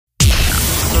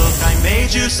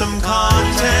made you some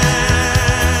content.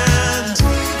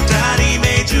 Daddy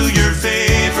made you your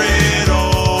favorite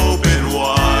open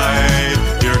wide.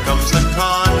 Here comes the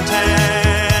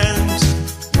content.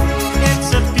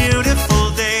 It's a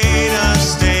beautiful day to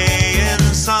stay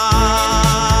inside.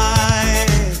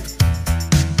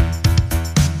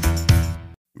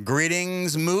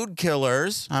 Greetings, mood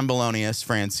killers. I'm Balonius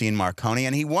Francine Marconi,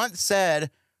 and he once said,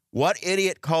 "What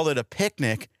idiot called it a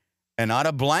picnic and not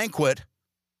a blanquet?"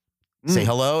 Say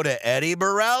hello to Eddie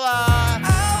Barella.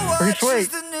 Pretty sweet.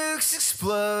 The nukes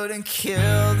explode and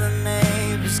kill the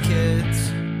neighbors' kids.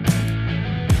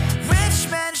 Rich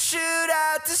men shoot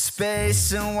out to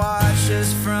space and watch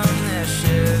us from their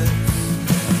ships.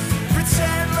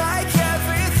 Pretend like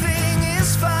everything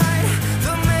is fine.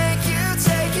 They'll make you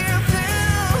take your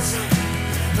pills.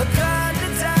 The Uganda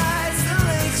dies, the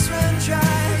lakes run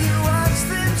dry. You watch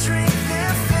them drink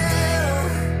their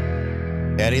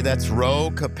fill. Eddie, that's Ro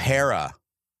Capera.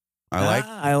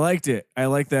 I liked it. I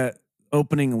like that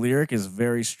opening lyric is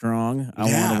very strong. I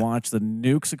want to watch the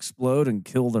nukes explode and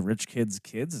kill the rich kids'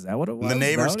 kids. Is that what it was? The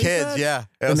neighbors' kids, yeah.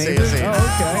 The neighbors? Oh, okay.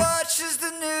 I watch as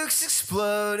the nukes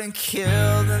explode and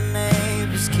kill the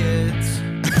neighbors' kids.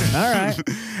 All right.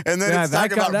 And then it's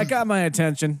talking about that got my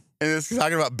attention. And it's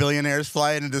talking about billionaires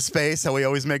flying into space, how we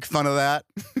always make fun of that.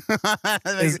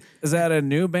 Is that a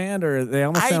new band, or they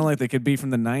almost sound like they could be from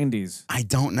the 90s? I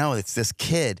don't know. It's this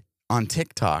kid on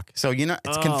TikTok. So, you know,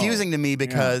 it's confusing to me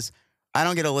because I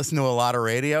don't get to listen to a lot of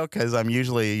radio because I'm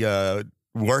usually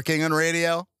working on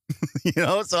radio, you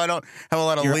know, so I don't have a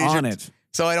lot of leisure. On it.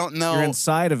 So I don't know. You're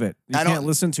inside of it. You can't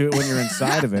listen to it when you're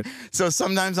inside of it. So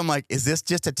sometimes I'm like, is this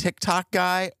just a TikTok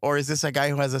guy or is this a guy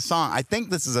who has a song? I think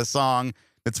this is a song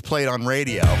that's played on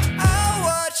radio. I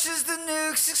watch as the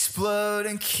nukes explode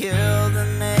and kill the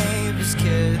neighbors'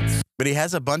 kids. But he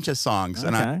has a bunch of songs,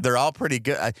 and they're all pretty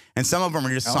good. And some of them are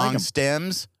just song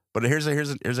stems. But here's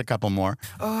a couple more.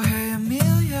 Oh, hey,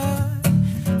 Amelia,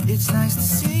 it's nice to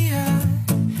see ya.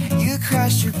 You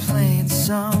crashed your plane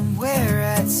somewhere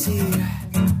at sea.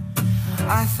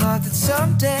 I thought that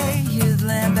someday you'd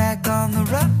land back on the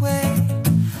runway.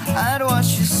 I'd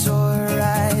watch you soar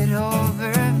right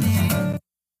over me.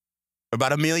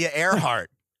 About Amelia Earhart.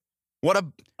 What a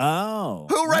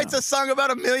who writes a song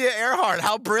about Amelia Earhart?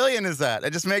 How brilliant is that?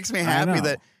 It just makes me happy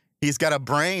that he's got a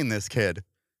brain, this kid.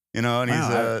 You know, and he's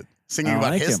singing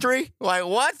about history. Like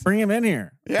what? Bring him in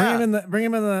here. Yeah. Bring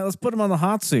him in the. Let's put him on the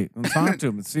hot seat and talk to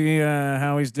him and see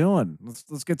how he's doing.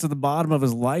 Let's get to the bottom of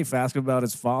his life. Ask him about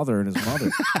his father and his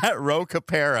mother. Ro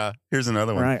Capera. Here's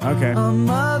another one. Right. Okay. A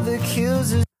mother kills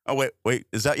his. Oh wait.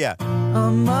 Is that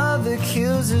A mother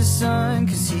kills his son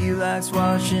cause he likes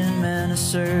watching men a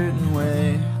certain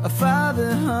way. A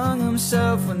father hung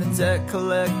himself when the debt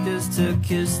collectors took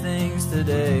his things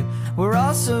today. We're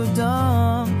all so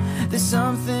dumb. There's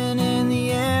something in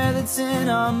the air that's in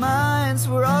our minds.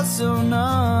 We're all so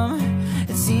numb.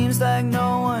 It seems like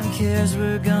no one cares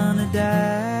we're gonna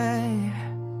die.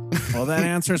 Well, that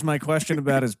answers my question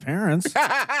about his parents.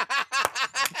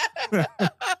 Right.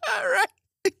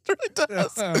 It really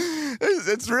does.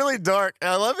 It's really dark.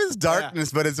 I love his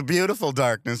darkness, but it's a beautiful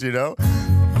darkness, you know?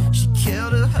 She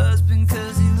killed her husband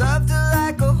cause he loved her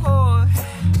like a whore.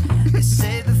 They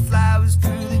say the flowers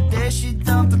grew the day she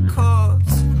dumped the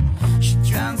corpse. She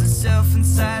drowns herself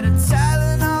inside her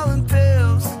Tylenol and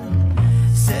pills.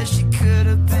 Says she could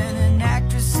have been an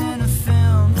actress in a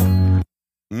film.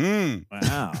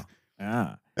 Wow.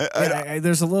 Yeah.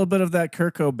 There's a little bit of that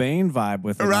Kurt Cobain vibe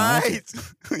with it. Right.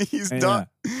 He's dark.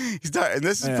 He's dark. And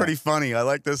this is pretty funny. I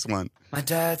like this one. My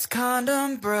dad's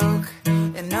condom broke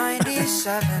in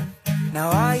 97. Now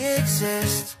I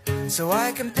exist so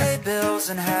I can pay bills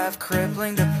and have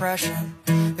crippling depression.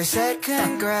 They said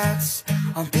congrats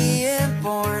on being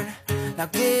born. Now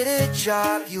get a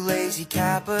job, you lazy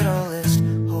capitalist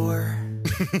whore.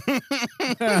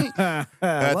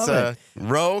 That's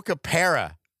Ro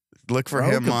Capera. Look for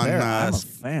him on. I'm a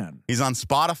fan. He's on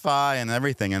Spotify and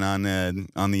everything, and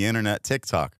on the internet,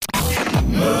 TikTok.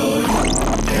 Mood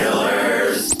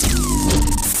Killers.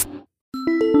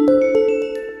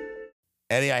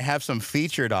 Eddie, I have some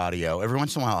featured audio. Every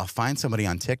once in a while, I'll find somebody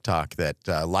on TikTok that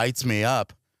lights me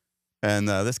up, and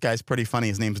this guy's pretty funny.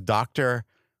 His name's Dr.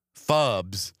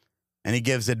 Fubs, and he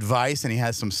gives advice, and he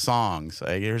has some songs.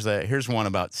 Here's one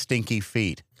about stinky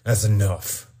feet. That's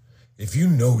enough. If you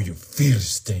know your feet are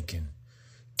stinking,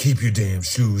 keep your damn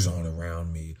shoes on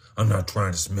around me. I'm not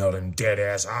trying to smell them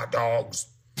dead-ass hot dogs.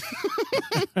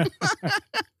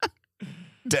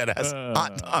 Dead-ass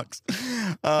hot dogs.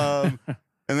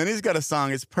 And then he's got a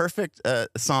song. It's perfect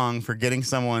song for getting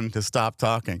someone to stop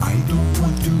talking. I don't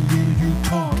want to hear you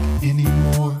talk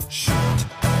anymore. Shut.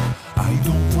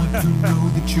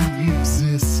 that you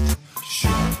exist.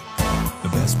 Shut up. The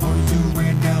best part of you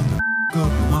ran down the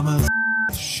up your mama's.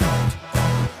 Shut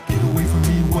up. Get away from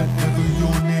me, whatever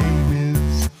your name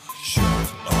is.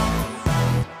 Shut up.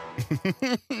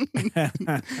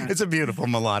 It's a beautiful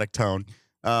melodic tone.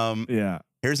 Yeah.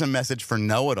 Here's a message for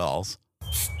know-it-alls.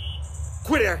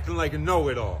 Quit acting like a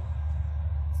know-it-all.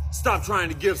 Stop trying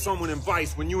to give someone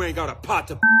advice when you ain't got a pot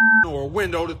to or a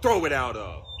window to throw it out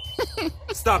of.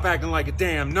 Stop acting like a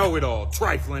damn know-it-all,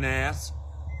 trifling ass.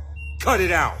 Cut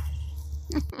it out.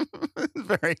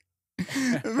 Very,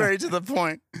 very to the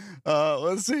point.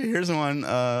 Let's see. Here's one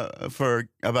for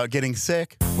about getting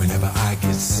sick. Whenever I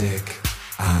get sick,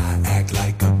 I act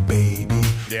like a baby.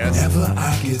 Yes. Whenever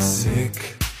I get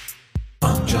sick,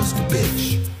 I'm just a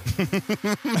bitch.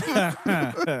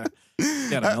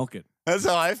 Gotta milk it. That's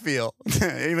how I feel.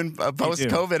 Even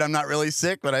post-COVID, I'm not really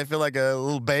sick, but I feel like a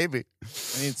little baby.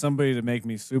 I need somebody to make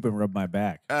me soup and rub my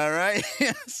back. All right.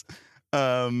 Yes.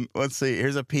 Let's see.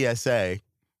 Here's a PSA.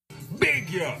 Big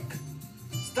yuck.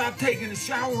 Stop taking a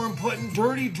shower and putting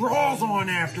dirty drawers on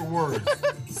afterwards.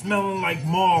 Smelling like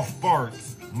moth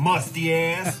farts. Musty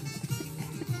ass.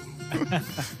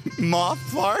 Moth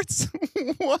farts?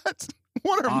 What?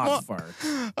 What are Moth moth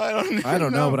farts. I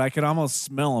don't know, but I can almost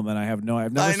smell them, and I've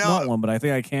never smelled one, but I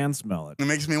think I can smell it. It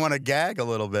makes me want to gag a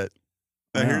little bit.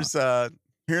 Yeah.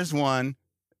 Here's one.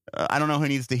 I don't know who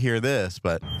needs to hear this,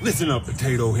 but Listen up,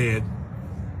 potato head.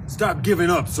 Stop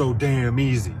giving up so damn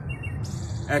easy.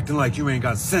 Acting like you ain't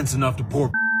got sense enough to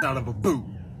pour out of a boot.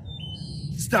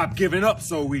 Stop giving up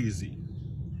so easy.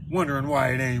 Wondering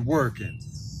why it ain't working.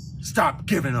 Stop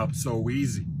giving up so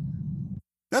easy.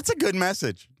 that's a good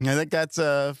message. I think that's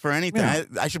for anything. Yeah.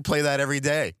 I should play that every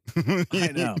day.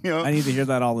 I know. You know? I need to hear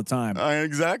that all the time.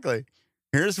 Exactly.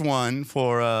 Here's one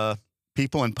for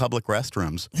people in public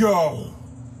restrooms. Yo,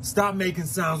 stop making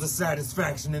sounds of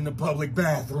satisfaction in the public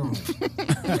bathroom.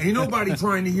 Ain't nobody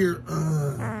trying to hear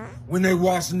when they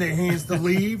washing their hands to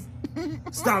leave.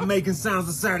 Stop making sounds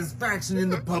of satisfaction in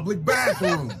the public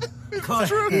bathroom.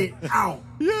 Cut it out.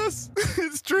 Yes,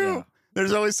 it's true. Yeah.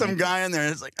 There's always some guy in there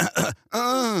that's like,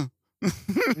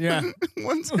 Yeah.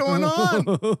 what's going on?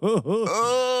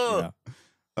 Oh.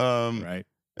 Right.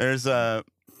 There's oh,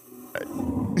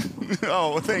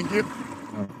 thank you.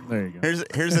 Oh, there you go.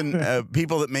 Here's an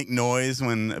people that make noise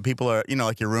when people are,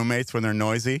 like your roommates when they're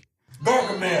noisy.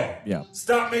 Gargamel. Yeah.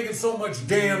 Stop making so much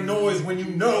damn noise when you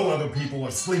know other people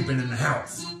are sleeping in the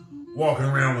house. Walking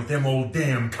around with them old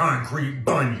damn concrete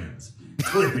bunions.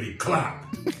 Clippity clop.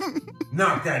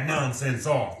 Knock that nonsense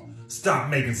off. Stop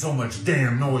making so much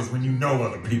damn noise when you know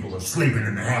other people are sleeping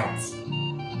in the house.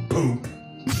 Poop.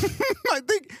 I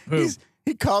think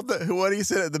he called what he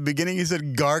said at the beginning. He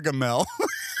said Gargamel.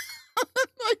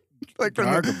 like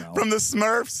Gargamel? from the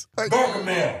Smurfs. Like,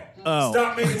 Gargamel. Oh.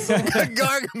 Stop making so much.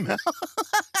 Gargamel.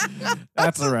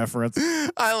 That's a reference.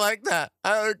 I like that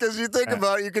because you think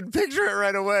about it, you can picture it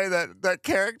right away. That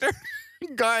character,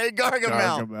 Gargamel.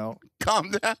 Gargamel.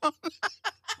 Calm down.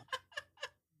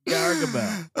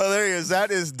 Gargamel. Oh, there he is.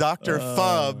 That is Dr.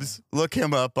 Fubs. Look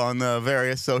him up on the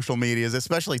various social medias,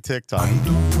 especially TikTok. I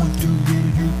don't want to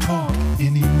hear you talk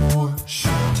anymore.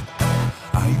 Shut up.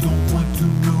 I don't want to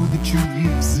know that you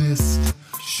exist.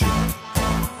 Shut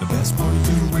up. The best part of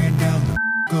you ran down the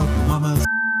up your mama's.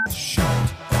 Shut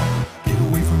up. Get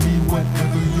away from me,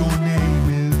 whatever your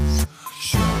name is.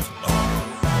 Shut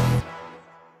up.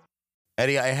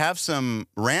 Eddie, I have some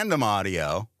random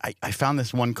audio. I found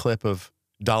this one clip of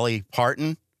Dolly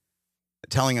Parton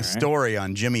telling a story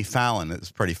on Jimmy Fallon.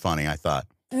 It's pretty funny, I thought.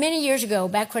 Many years ago,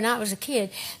 back when I was a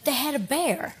kid, they had a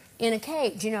bear in a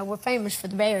cage. We're famous for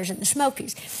the bears in the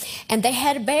Smokies. And they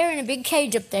had a bear in a big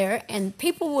cage up there, and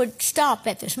people would stop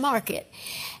at this market,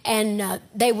 and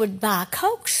they would buy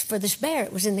Cokes for this bear.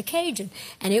 It was in the cage,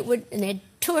 and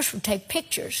tourists would take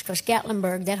pictures, because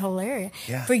Gatlinburg, that whole area,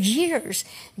 for years,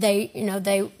 they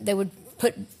would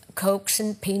put Cokes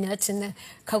and peanuts in the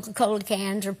Coca-Cola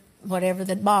cans or whatever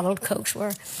the bottled Cokes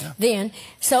were then.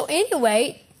 So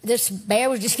anyway, this bear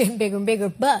was just getting bigger and bigger,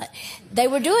 but they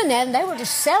were doing that, and they were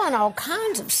just selling all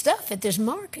kinds of stuff at this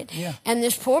market. Yeah. And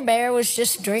this poor bear was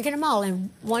just drinking them all. And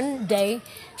one day,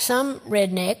 some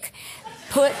redneck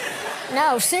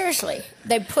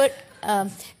they put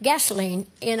gasoline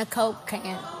in a Coke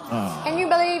can. Oh. Can you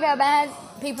believe how bad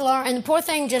people are? And the poor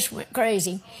thing just went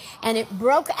crazy, and it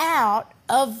broke out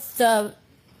of the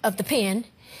pen,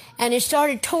 and it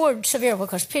started toward Sevierville,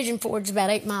 because Pigeon Ford's about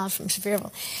 8 miles from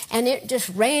Sevierville, and it just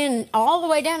ran all the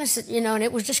way down, and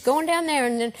it was just going down there,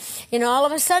 and then, all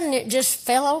of a sudden it just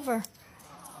fell over.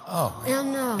 Oh.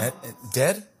 And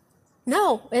dead?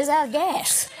 No, it was out of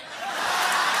gas.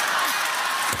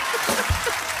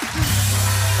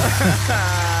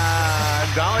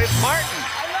 Dolly Parton.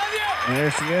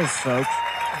 There she is, folks.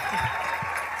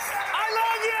 I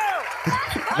love you.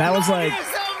 That was like,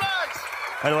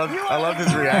 I love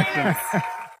his reaction.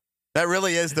 That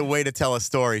really is the way to tell a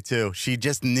story, too. She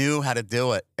just knew how to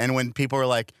do it. And when people were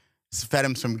like, fed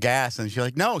him some gas, and she's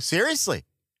like, no, seriously.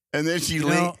 And then she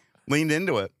leaned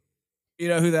into it. you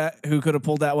know who could have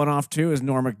pulled that one off too is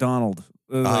Norm Macdonald.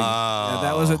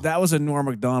 That was a Norm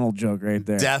Macdonald joke right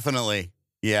there. Definitely.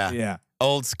 Yeah. Yeah.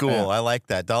 Old school. Yeah. I like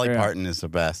that. Dolly Yeah. Parton is the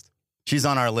best. She's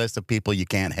on our list of people you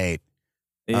can't hate.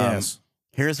 Yes.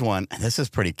 Here's one. This is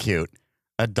pretty cute.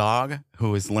 A dog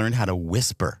who has learned how to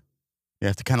whisper. You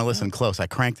have to kind of listen close. I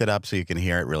cranked it up so you can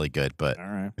hear it really good, but All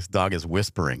right. this dog is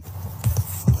whispering.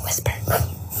 Whisper.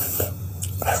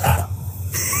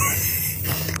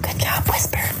 Good job,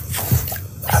 Whisper.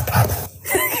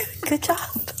 Good job.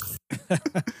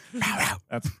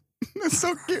 That's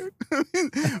so cute.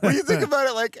 When you think about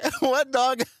it, like, what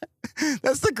dog?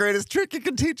 That's the greatest trick you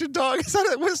can teach a dog is how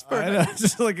to whisper. I know,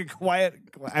 just like a quiet.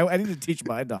 I need to teach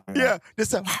my dog. Yeah,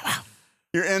 just a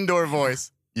your indoor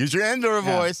voice. Use your indoor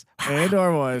voice.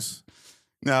 Indoor voice.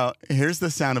 Now, here's the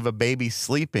sound of a baby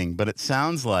sleeping, but it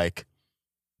sounds like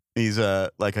he's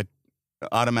like a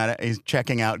automatic. He's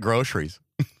checking out groceries.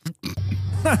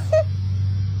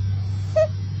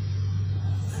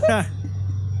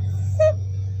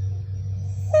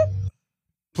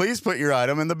 Please put your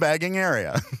item in the bagging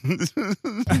area.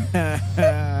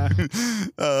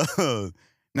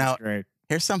 Now, Great.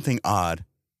 here's something odd.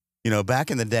 You know,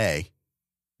 back in the day,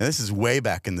 and this is way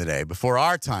back in the day, before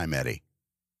our time, Eddie,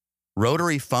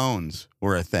 rotary phones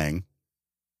were a thing.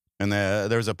 And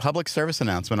there was a public service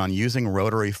announcement on using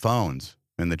rotary phones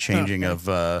and the changing of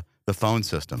the phone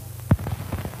system.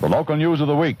 The local news of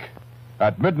the week.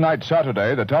 At midnight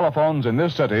Saturday, the telephones in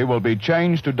this city will be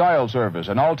changed to dial service,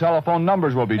 and all telephone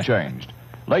numbers will be changed.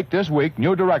 Late this week,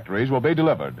 new directories will be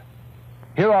delivered.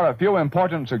 Here are a few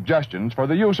important suggestions for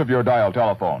the use of your dial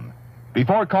telephone.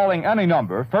 Before calling any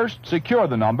number, first secure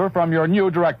the number from your new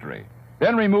directory.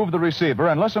 Then remove the receiver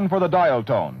and listen for the dial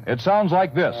tone. It sounds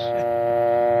like this.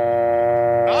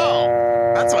 Oh,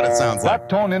 that's what it sounds like. That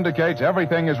tone indicates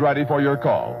everything is ready for your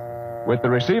call. With the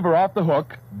receiver off the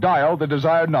hook, dial the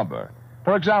desired number.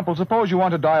 For example, suppose you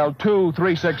want to dial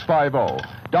 23650.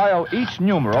 Dial each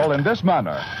numeral in this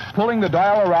manner, pulling the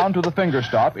dial around to the finger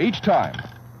stop each time.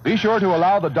 Be sure to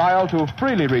allow the dial to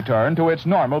freely return to its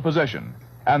normal position.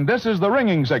 And this is the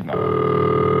ringing signal.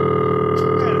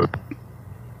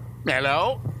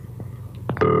 Hello?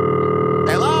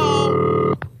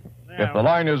 Hello? If the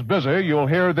line is busy, you'll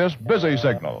hear this busy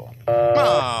signal.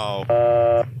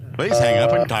 Oh. Please hang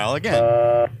up and dial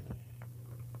again.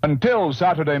 Until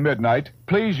Saturday midnight,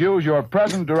 please use your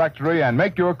present directory and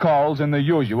make your calls in the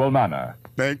usual manner.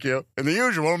 Thank you. In the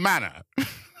usual manner.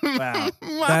 Wow.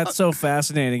 That's so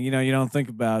fascinating. You know, you don't think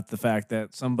about the fact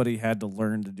that somebody had to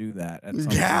learn to do that at some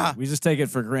point. We just take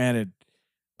it for granted.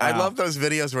 I Wow. love those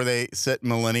videos where they sit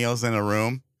millennials in a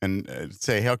room and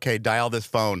say, hey, okay, dial this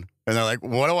phone. And they're like,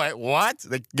 what?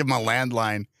 They give them a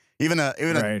landline. Even a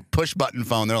Right. push button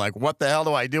phone. They're like, what the hell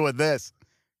do I do with this?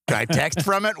 Can I text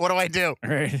from it? What do I do?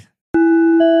 Right.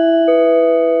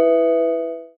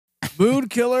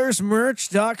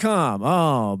 Moodkillersmerch.com.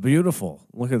 Oh, beautiful.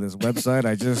 Look at this website.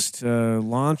 I just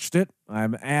launched it.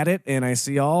 I'm at it, and I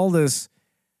see all this.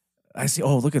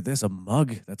 Oh, look at this. A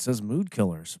mug that says Mood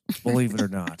Killers, believe it or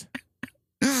not.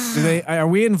 Are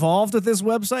we involved with this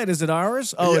website? Is it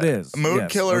ours? Oh, it is.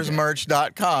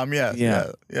 Moodkillersmerch.com. Yes.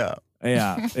 Yeah.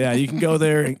 Yeah. You can go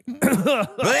there.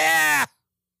 Yeah.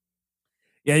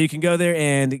 Yeah, you can go there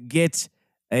and get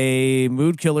a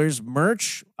Mood Killers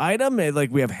merch item. Like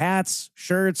we have hats,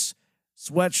 shirts,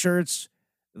 sweatshirts.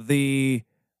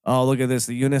 Look at this.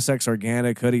 The unisex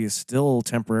organic hoodie is still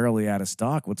temporarily out of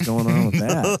stock. What's going on with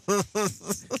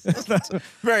that?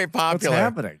 Very popular. What's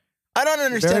happening? I don't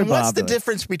understand. Very What's the popular.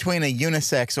 difference between a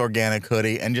unisex organic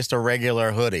hoodie and just a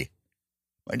regular hoodie?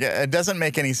 Like, it doesn't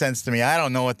make any sense to me. I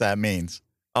don't know what that means.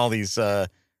 All these, does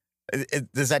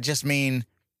that just mean,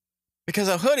 because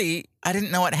a hoodie, I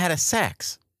didn't know it had a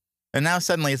sex. And now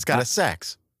suddenly it's got a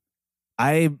sex.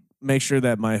 I make sure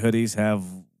that my hoodies have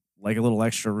like a little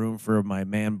extra room for my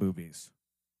man boobies.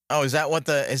 Oh, is that what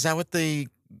the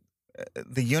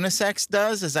unisex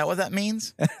does? Is that what that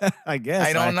means? I guess.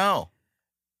 I don't know.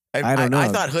 I don't know. I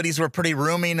thought hoodies were pretty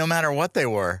roomy no matter what they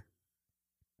were.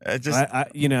 I'm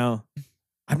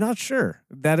not sure.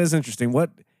 That is interesting.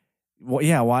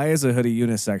 Yeah, why is a hoodie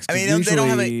unisex? I mean, they don't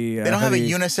have a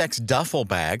unisex duffel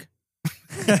bag.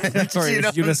 Sorry, You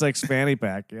know? unisex fanny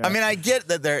pack. Yeah. I mean, I get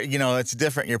that it's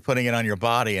different. You're putting it on your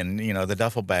body, and the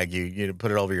duffel bag you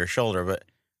put it over your shoulder,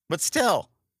 but still,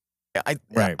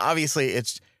 Right. Obviously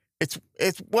it's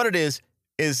what it is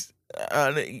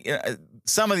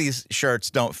some of these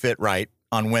shirts don't fit right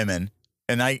on women,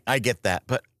 and I get that,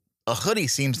 but a hoodie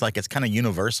seems like it's kind of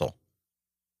universal.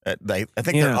 I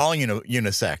think they're all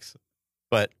unisex,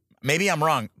 but maybe I'm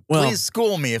wrong. Well, Please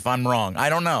school me if I'm wrong. I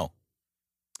don't know.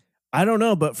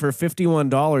 But for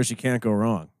 $51, you can't go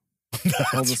wrong.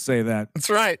 I'll just say that. That's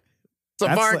right. It's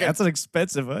a bargain. That's an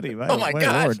expensive hoodie. Oh my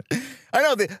gosh. Lord. I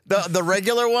know the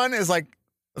regular one is like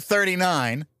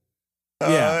 $39.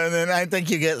 Yeah. And then I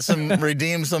think you get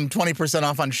redeem some 20%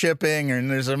 off on shipping, and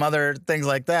there's some other things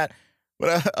like that.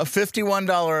 But a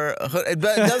 $51 hood, it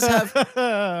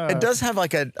does have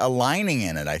like a lining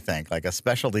in it, I think, like a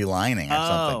specialty lining or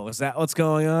something. Oh, is that what's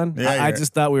going on? Yeah, I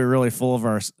just thought we were really full of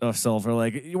ourselves. We're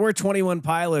like, we're 21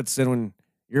 Pilots, and when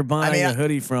you're buying a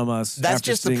hoodie from us, that's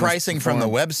after just the seeing us pricing from the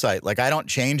perform. website. Like, I don't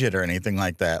change it or anything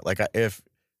like that. Like, we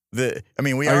You're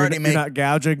already make not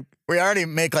gouging. we already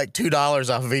make like $2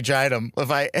 off of each item.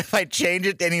 If I change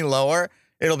it any lower,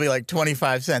 it'll be like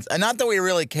 25 cents. And not that we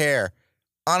really care.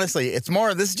 Honestly, it's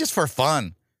more, this is just for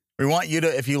fun. We want you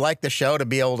to, if you like the show, to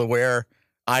be able to wear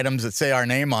items that say our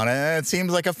name on it. And it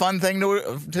seems like a fun thing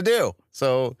to do.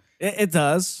 So It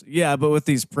does. Yeah, but with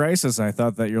these prices, I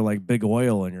thought that you're like Big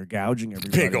Oil and you're gouging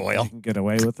everybody. Big Oil. You can get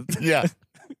away with it. yeah.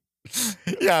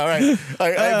 Yeah, right.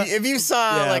 Like, if you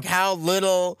saw like how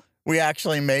little we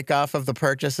actually make off of the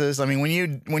purchases. I mean,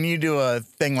 when you do a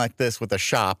thing like this with a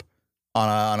shop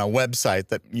on a website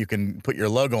that you can put your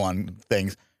logo on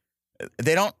things,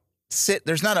 they don't sit.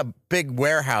 There's not a big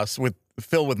warehouse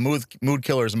filled with Mood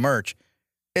Killers merch.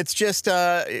 It's just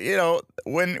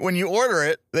when you order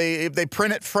it, they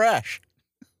print it fresh.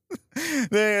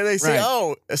 They say, Right.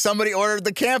 oh, somebody ordered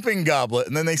the camping goblet,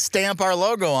 and then they stamp our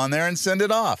logo on there and send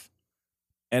it off.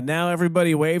 And now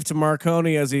everybody wave to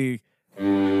Marconi as he's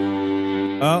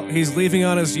leaving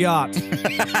on his yacht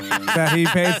that he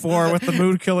paid for with the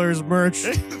Mood Killers merch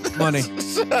money.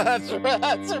 That's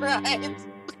right.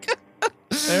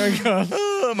 There we go.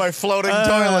 Oh, my floating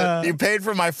toilet. You paid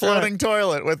for my floating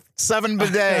toilet with 7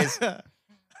 bidets.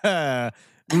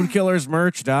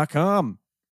 Moodkillersmerch.com.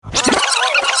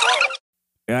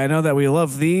 Yeah, I know that we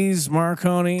love these,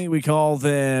 Marconi. We call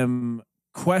them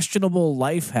questionable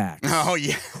life hacks. Oh,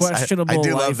 yes. Questionable I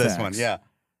do life love this hacks. one. Yeah.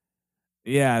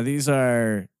 Yeah, these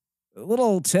are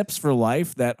little tips for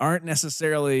life that aren't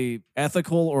necessarily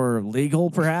ethical or legal,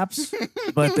 perhaps,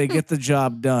 but they get the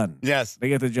job done. Yes. They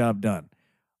get the job done.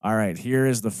 All right, here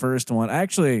is the first one.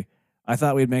 Actually, I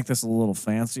thought we'd make this a little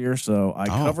fancier, so I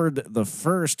covered the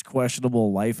first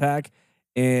questionable life hack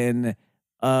in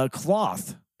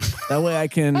cloth. That way I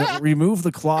can remove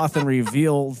the cloth and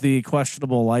reveal the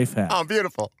questionable life hack. Oh,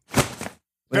 beautiful.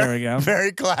 There we go.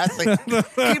 Very classic.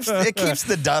 It keeps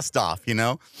the dust off, you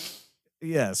know?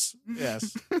 Yes.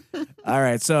 All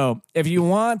right. So if you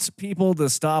want people to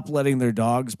stop letting their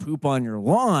dogs poop on your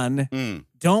lawn,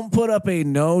 don't put up a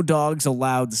no dogs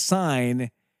allowed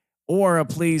sign or a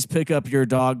please pick up your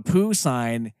dog poo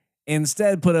sign.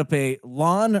 Instead, put up a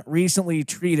lawn recently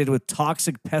treated with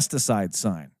toxic pesticide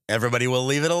sign. Everybody will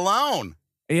leave it alone.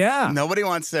 Yeah. Nobody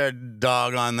wants their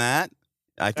dog on that.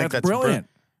 I think that's brilliant.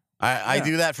 I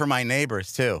do that for my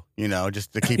neighbors too,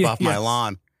 just to keep off my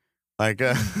lawn. Like,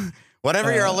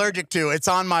 whatever you're allergic to, it's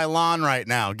on my lawn right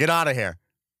now. Get out of here.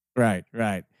 Right.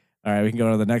 All right, we can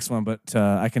go to the next one, but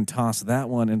I can toss that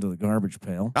one into the garbage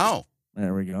pail. Oh.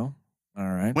 There we go.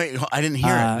 All right. Wait, I didn't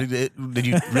hear it. Did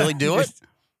you really do it?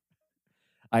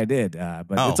 I did,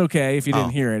 but it's okay if you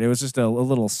didn't hear it. It was just a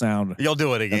little sound. You'll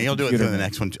do it again. You'll do it through the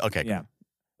next one. Okay. Yeah.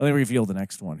 Let me reveal the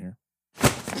next one here.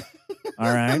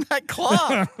 All right. That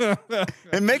claw.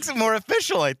 It makes it more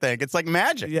official, I think. It's like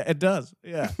magic. Yeah, it does.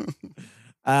 Yeah.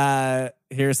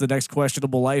 Here's the next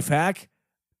questionable life hack.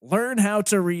 Learn how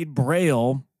to read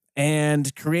Braille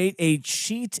and create a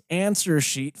cheat answer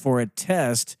sheet for a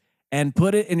test and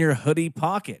put it in your hoodie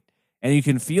pocket. And you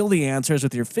can feel the answers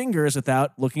with your fingers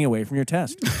without looking away from your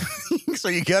test. So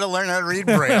you got to learn how to read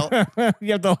Braille.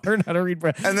 You have to learn how to read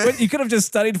Braille. And then, you could have just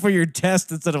studied for your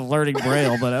test instead of learning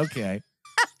Braille, but okay.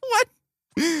 What?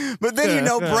 But then you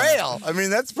know Braille. I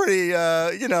mean, that's pretty,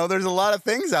 there's a lot of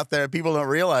things out there people don't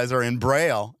realize are in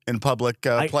Braille in public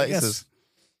places.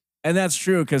 And that's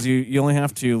true because you only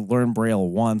have to learn Braille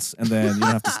once and then you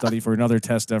don't have to study for another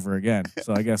test ever again.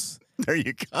 So I guess there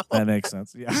you go. That makes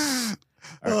sense. Yeah.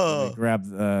 All right, let me grab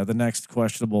the next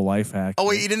questionable life hack. Oh,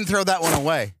 wait, you didn't throw that one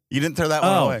away. You didn't throw that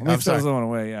one away. I'm sorry. Throw that one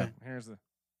away, yeah. Here's the...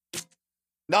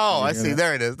 Oh, I see. That?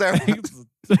 There it is. There.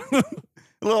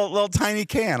 little tiny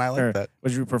can. I like that.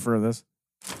 Would you prefer this?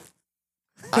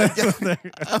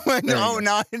 Now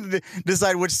I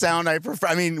decide which sound I prefer.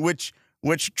 I mean, which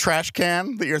which trash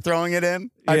can that you're throwing it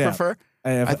in? I Yeah. prefer.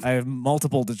 I have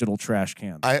multiple digital trash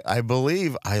cans. I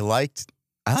believe I like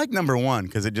number one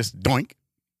because it just doink.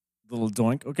 Little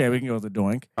doink. Okay, we can go with the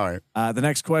doink. All right. The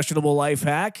next questionable life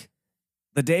hack.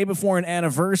 The day before an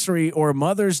anniversary or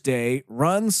Mother's Day,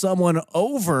 run someone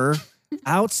over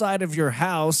outside of your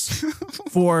house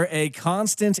for a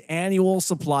constant annual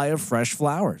supply of fresh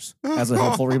flowers as a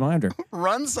helpful reminder.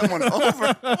 Run someone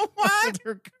over. What?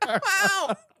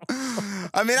 Wow.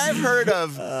 I mean, I've heard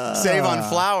of save on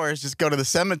flowers, just go to the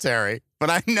cemetery, but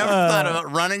I never thought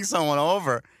about running someone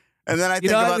over. And then I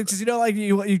think about because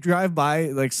you drive by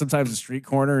like sometimes a street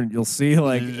corner and you'll see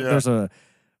like there's a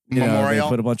memorial. They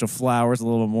put a bunch of flowers, a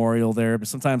little memorial there, but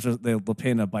sometimes they'll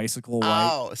paint a bicycle white.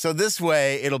 Oh, so this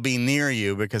way it'll be near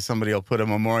you because somebody will put a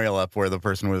memorial up where the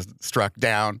person was struck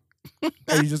down.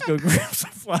 And you just go grab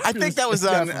some flowers. I think that was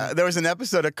on. There was an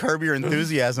episode of Curb Your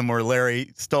Enthusiasm where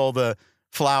Larry stole the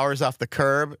flowers off the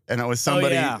curb, and it was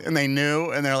somebody, and they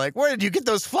knew, and they're like, "Where did you get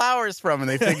those flowers from?" And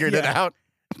they figured it out.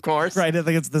 Of course, right? I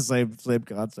think it's the same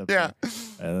concept. Yeah.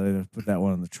 Put that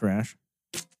one in the trash.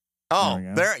 Oh,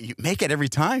 there you make it every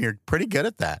time. You're pretty good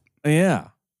at that. Yeah.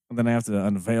 And then I have to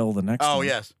unveil the next one. Oh,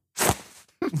 yes.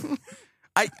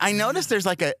 I noticed there's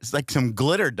like some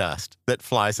glitter dust that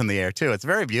flies in the air too. It's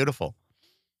very beautiful.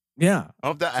 Yeah. I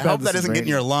hope that doesn't get in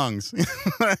your lungs.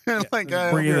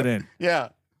 Breathe it in. Yeah.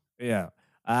 Yeah.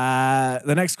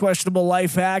 The next questionable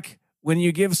life hack. When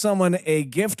you give someone a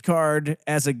gift card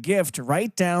as a gift,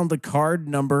 write down the card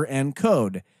number and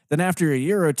code. Then after a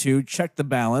year or two, check the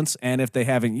balance, and if they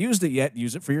haven't used it yet,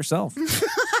 use it for yourself.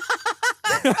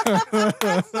 So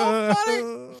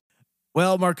funny.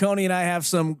 Well, Marconi and I have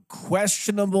some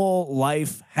questionable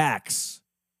life hacks.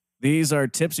 These are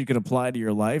tips you can apply to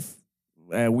your life.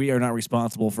 We are not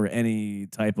responsible for any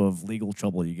type of legal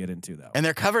trouble you get into, though. And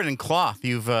they're covered in cloth.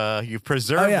 You've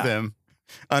preserved them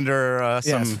under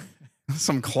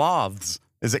some cloths.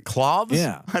 Is it cloths?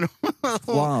 Yeah. I don't know.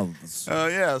 Cloths. Oh,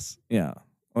 yes. Yeah.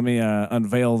 Let me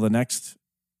unveil the next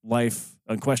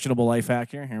unquestionable life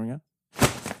hack here. Here we go.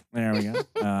 There we go.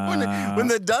 When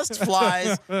the dust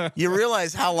flies, you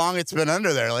realize how long it's been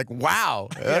under there. Like, wow.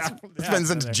 It's been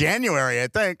since January, I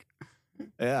think.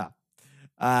 Yeah.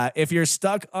 If you're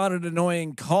stuck on an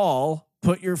annoying call,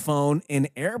 put your phone in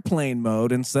airplane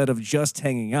mode instead of just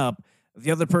hanging up.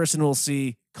 The other person will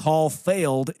see call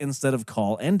failed instead of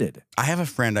call ended. I have a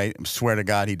friend, I swear to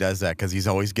God, he does that because he's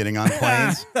always getting on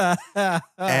planes.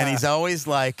 And he's always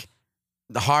like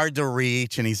hard to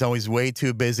reach, and he's always way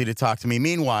too busy to talk to me.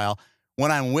 Meanwhile,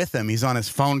 when I'm with him, he's on his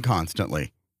phone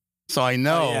constantly. So I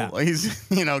know he's,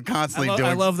 constantly doing.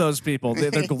 I love those people.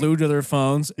 They're glued to their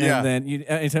phones, and then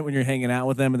anytime when you're hanging out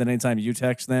with them, and then anytime you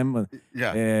text them,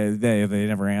 they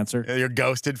never answer. You're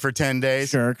ghosted for 10 days.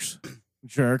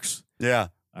 Jerks. Yeah.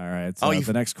 All right. So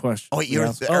the next question. Oh,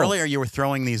 earlier you were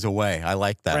throwing these away. I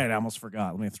like that. Right. I almost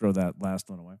forgot. Let me throw that last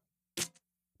one away.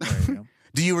 There you go.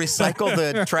 Do you recycle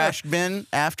the trash bin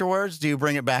afterwards? Do you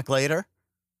bring it back later?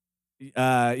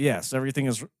 Yes. Everything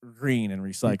is green and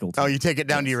recycled. Oh, you take it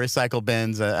down to your recycle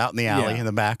bins out in the alley in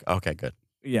the back? Okay, good.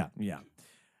 Yeah.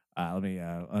 Let me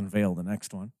unveil the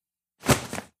next one.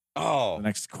 Oh. The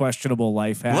next questionable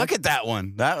life hack. Look at that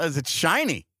one. It's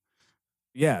shiny.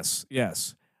 Yes.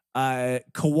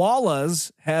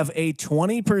 Koalas have a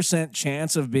 20%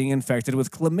 chance of being infected with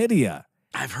chlamydia.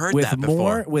 I've heard that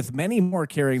before. With many more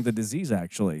carrying the disease,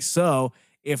 actually. So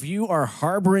if you are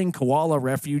harboring koala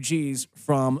refugees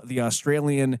from the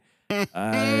Australian,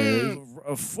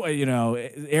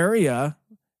 area,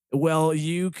 well,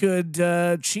 you could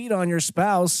cheat on your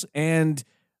spouse and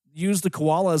use the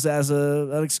koalas as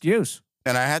an excuse.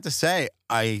 And I have to say,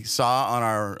 I saw on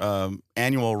our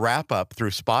annual wrap-up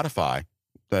through Spotify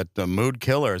that the Mood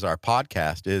Killers, our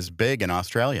podcast, is big in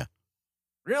Australia.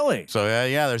 Really? So,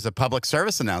 there's a public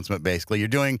service announcement, basically. You're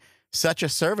doing such a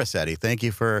service, Eddie. Thank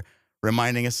you for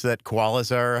reminding us that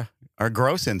koalas are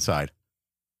gross inside.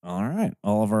 All right.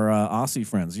 All of our Aussie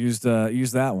friends use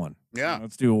that one. Yeah.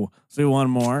 Let's do one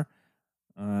more.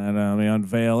 And let me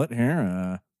unveil it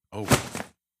here.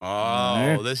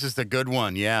 This is the good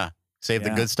one. Yeah. Save the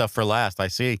good stuff for last. I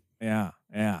see. Yeah.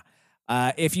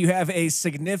 If you have a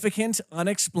significant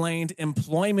unexplained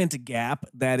employment gap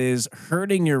that is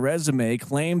hurting your resume,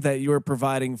 claim that you are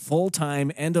providing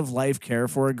full-time end-of-life care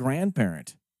for a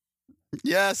grandparent.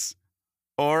 Yes.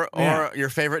 Or your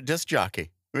favorite disc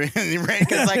jockey. Because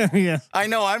I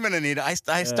know I'm going to need it.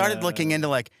 I started looking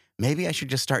into maybe I should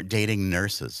just start dating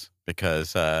nurses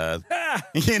because,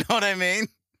 you know what I mean?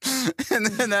 And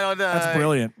then that's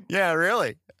brilliant. Yeah,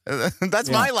 really. That's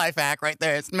my life hack right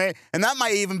there. And that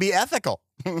might even be ethical.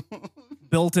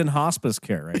 Built-in hospice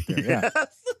care right there. Yeah.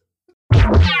 Yes.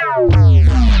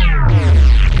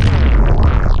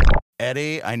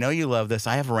 Eddie, I know you love this.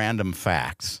 I have random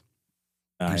facts.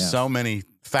 There's so many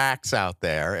facts out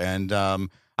there, and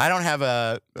I don't have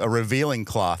a revealing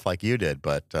cloth like you did,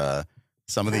 but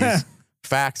some of these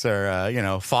facts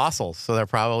are, fossils, so they're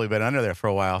probably been under there for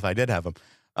a while if I did have them.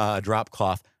 Drop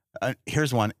cloth.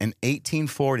 Here's one. In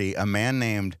 1840, a man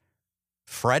named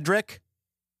Frederick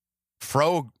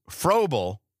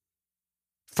Froebel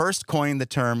first coined the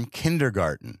term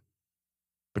kindergarten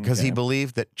because he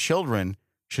believed that children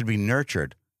should be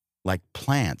nurtured like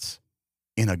plants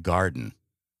in a garden.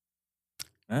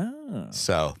 Oh.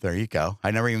 So there you go.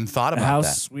 I never even thought about How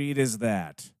that. sweet is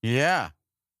that? Yeah.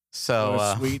 So What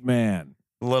a sweet man.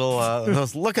 little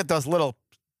look at those little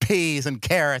peas and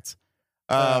carrots.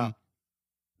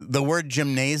 The word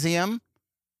gymnasium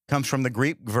comes from the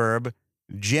Greek verb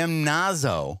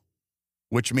gymnazo,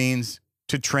 which means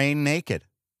to train naked,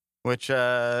 which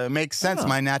makes sense.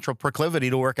 My natural proclivity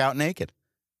to work out naked.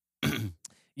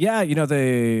 Yeah,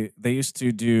 they used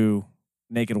to do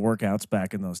naked workouts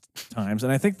back in those times,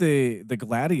 and I think the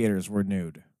gladiators were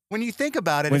nude. When you think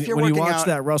about it, When, if you're when you working watch out,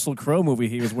 that Russell Crowe movie,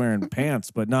 he was wearing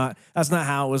pants, but that's not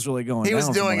how it was really going. he was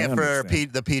down, from doing what it I for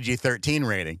understand. the PG-13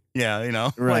 rating.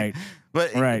 Yeah, Right.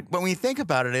 But Right. when you think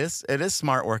about it, it is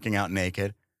smart working out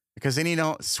naked because then you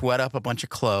don't sweat up a bunch of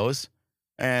clothes,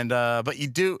 and but you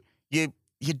do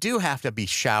have to be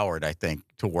showered, I think,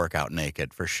 to work out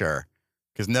naked for sure,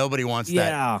 because nobody wants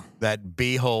that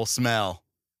beehole smell.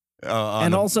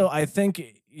 And also, I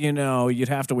think you'd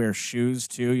have to wear shoes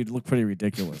too. You'd look pretty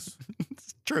ridiculous.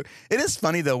 It's true. It is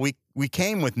funny though. We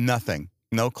came with nothing,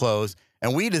 no clothes,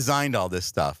 and we designed all this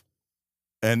stuff.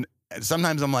 And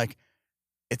sometimes I'm like,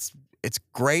 it's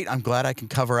great. I'm glad I can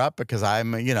cover up because I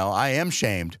am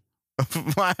shamed.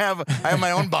 I have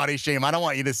my own body shame. I don't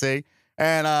want you to see.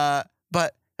 And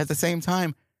but at the same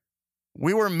time,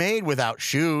 we were made without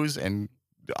shoes and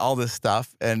all this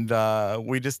stuff, and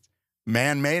we just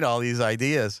man-made all these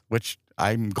ideas, which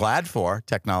I'm glad for,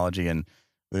 technology and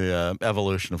the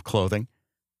evolution of clothing.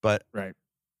 But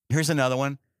here's another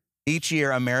one. Each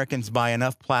year, Americans buy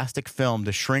enough plastic film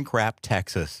to shrink wrap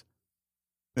Texas.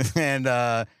 And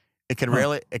it can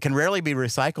rarely be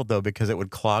recycled, though, because it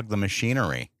would clog the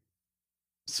machinery.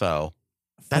 So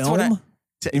that's Film? what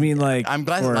You mean like I'm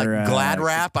glad, for, like Glad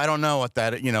wrap? I don't know what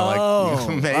that, Oh,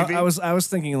 like maybe. I was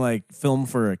thinking like film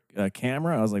for a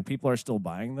camera. I was like, people are still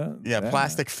buying that. Yeah,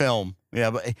 plastic film.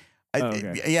 Yeah, but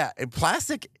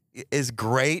plastic is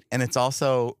great, and it's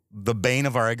also the bane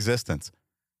of our existence.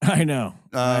 I know.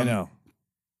 I know.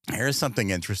 Here's something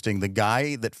interesting. The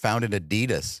guy that founded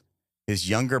Adidas, his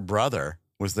younger brother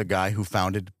was the guy who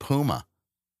founded Puma.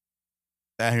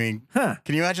 I mean, can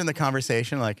you imagine the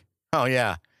conversation? Like, oh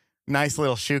yeah, nice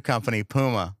little shoe company,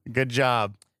 Puma. Good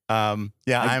job. I'm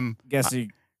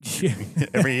guessing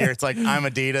every year it's like, I'm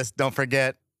Adidas. Don't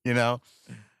forget,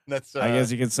 That's. I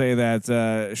guess you could say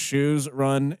that shoes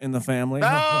run in the family.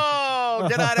 Oh,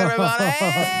 good night, everybody.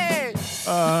 Hey!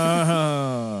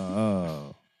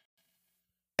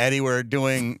 Eddie, we're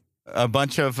doing a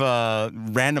bunch of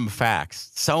random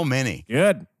facts. So many.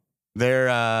 Good.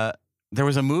 There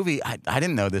was a movie. I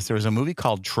didn't know this. There was a movie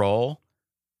called Troll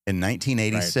in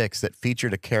 1986 that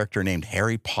featured a character named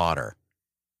Harry Potter,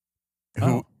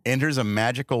 who enters a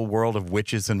magical world of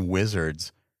witches and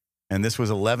wizards. And this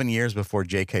was 11 years before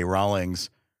J.K. Rowling's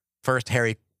first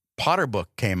Harry Potter book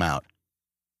came out.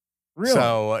 Really?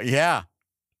 So, yeah.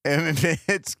 And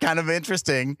it's kind of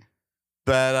interesting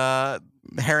that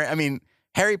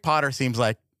Harry Potter seems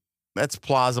like that's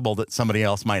plausible that somebody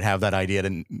else might have that idea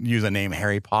to use the name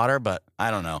Harry Potter, but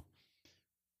I don't know.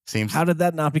 How did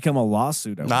that not become a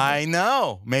lawsuit? I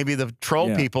know. Maybe the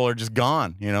troll people are just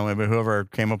gone. Maybe whoever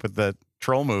came up with the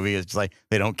troll movie is just like,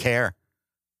 they don't care.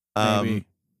 Maybe.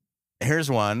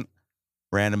 Here's one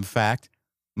random fact.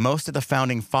 Most of the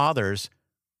founding fathers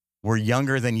were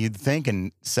younger than you'd think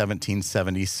in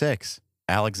 1776.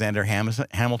 Alexander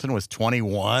Hamilton was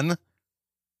 21.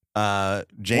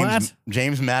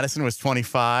 James Madison was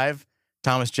 25.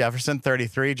 Thomas Jefferson,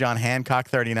 33. John Hancock,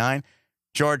 39.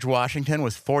 George Washington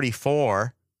was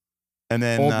 44. And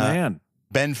then old man.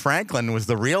 Ben Franklin was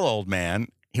the real old man.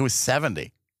 He was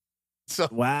 70. So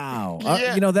wow.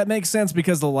 Yeah. That makes sense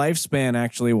because the lifespan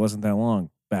actually wasn't that long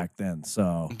back then.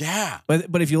 So yeah.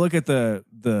 But if you look at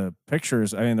the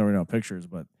pictures, I mean there were no pictures,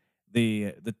 but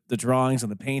the drawings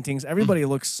and the paintings, everybody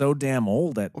looks so damn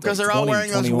old at because like they're all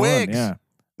wearing 21. those wigs. Yeah.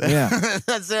 Yeah.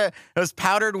 That's it. Those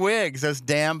powdered wigs, those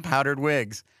damn powdered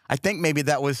wigs. I think maybe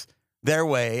that was their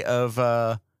way of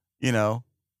age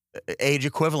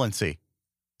equivalency.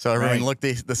 So everyone looked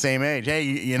the same age.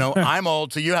 Hey, I'm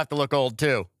old, so you have to look old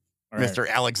too. Right. Mr.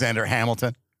 Alexander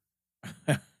Hamilton.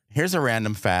 Here's a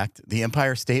random fact. The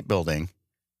Empire State Building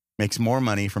makes more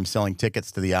money from selling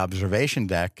tickets to the observation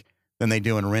deck than they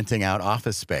do in renting out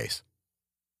office space.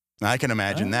 Now, I can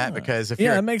imagine that because if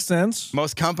that makes sense.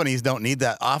 most companies don't need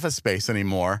that office space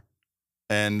anymore,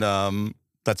 and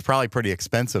that's probably pretty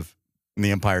expensive in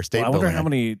the Empire State I Building.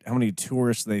 wonder how many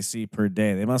tourists they see per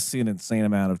day. They must see an insane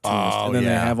amount of tourists, and then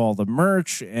they have all the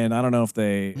merch, and I don't know if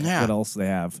they what else they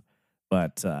have,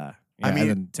 but I mean, and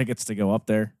then tickets to go up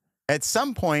there. At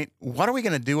some point, what are we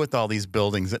going to do with all these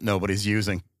buildings that nobody's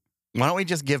using? Why don't we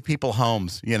just give people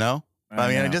homes? You know, I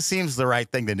mean, it just seems the right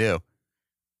thing to do.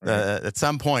 Right. At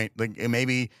some point, like,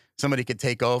 maybe somebody could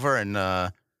take over, and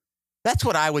that's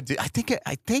what I would do.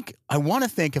 I want to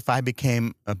think if I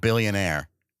became a billionaire,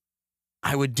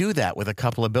 I would do that with a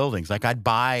couple of buildings. Like I'd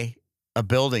buy a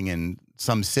building in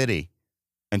some city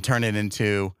and turn it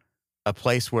into a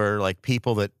place where like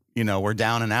people that, you know, were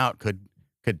down and out could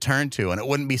turn to, and it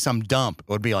wouldn't be some dump. It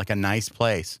would be like a nice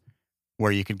place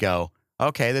where you could go,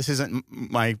 okay, this isn't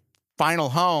my final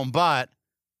home, but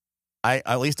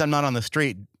at least I'm not on the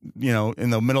street, you know,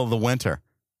 in the middle of the winter.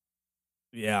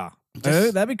 Yeah.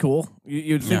 That'd be cool.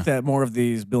 You'd think that more of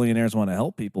these billionaires want to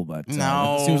help people, but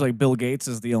no. It seems like Bill Gates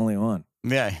is the only one.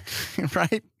 Yeah,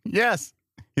 right? Yes.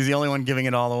 He's the only one giving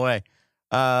it all away.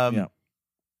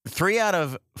 3 out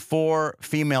of 4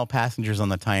 female passengers on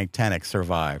the Titanic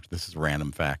survived. This is a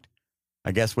random fact,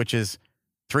 I guess, which is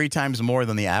 3 times more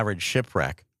than the average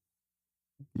shipwreck.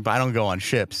 But I don't go on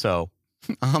ships, so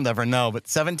I'll never know. But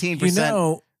 17%. You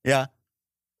know, yeah.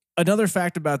 Another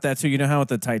fact about that, too, you know how at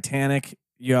the Titanic,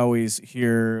 you always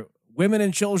hear women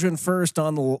and children first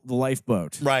on the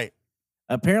lifeboat. Right.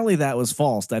 Apparently that was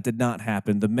false. That did not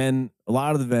happen. A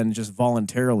lot of the men just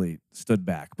voluntarily stood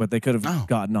back, but they could have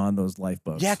gotten on those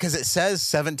lifeboats. Yeah, because it says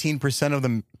 17% of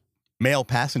the male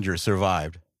passengers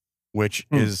survived, which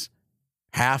is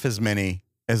half as many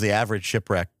as the average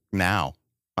shipwreck now,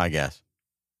 I guess.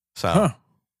 So,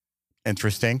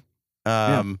 interesting.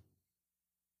 Here's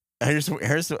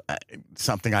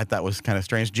something I thought was kind of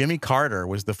strange. Jimmy Carter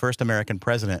was the first American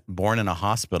president born in a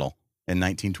hospital in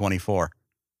 1924.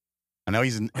 I know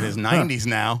he's in his 90s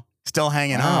now, still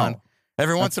hanging on.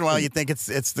 Every once in a while, you think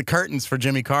it's the curtains for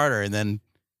Jimmy Carter, and then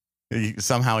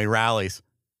somehow he rallies.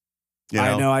 You know?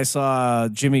 I know. I saw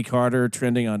Jimmy Carter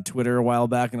trending on Twitter a while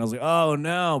back, and I was like, "Oh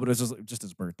no!" But it was just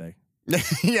his birthday.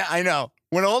 Yeah, I know.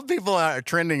 When old people are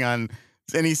trending on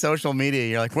any social media,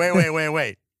 you're like,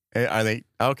 wait. Are they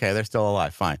okay? They're still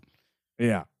alive. Fine.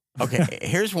 Yeah. Okay.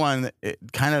 Here's one that it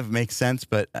kind of makes sense,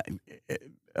 but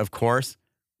of course,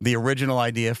 the original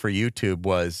idea for YouTube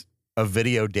was a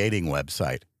video dating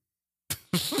website.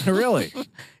 Really?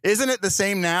 Isn't it the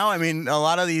same now? I mean, a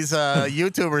lot of these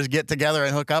YouTubers get together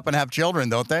and hook up and have children,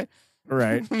 don't they?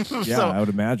 Right. Yeah, I would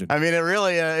imagine. I mean, it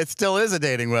really, it still is a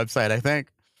dating website, I think.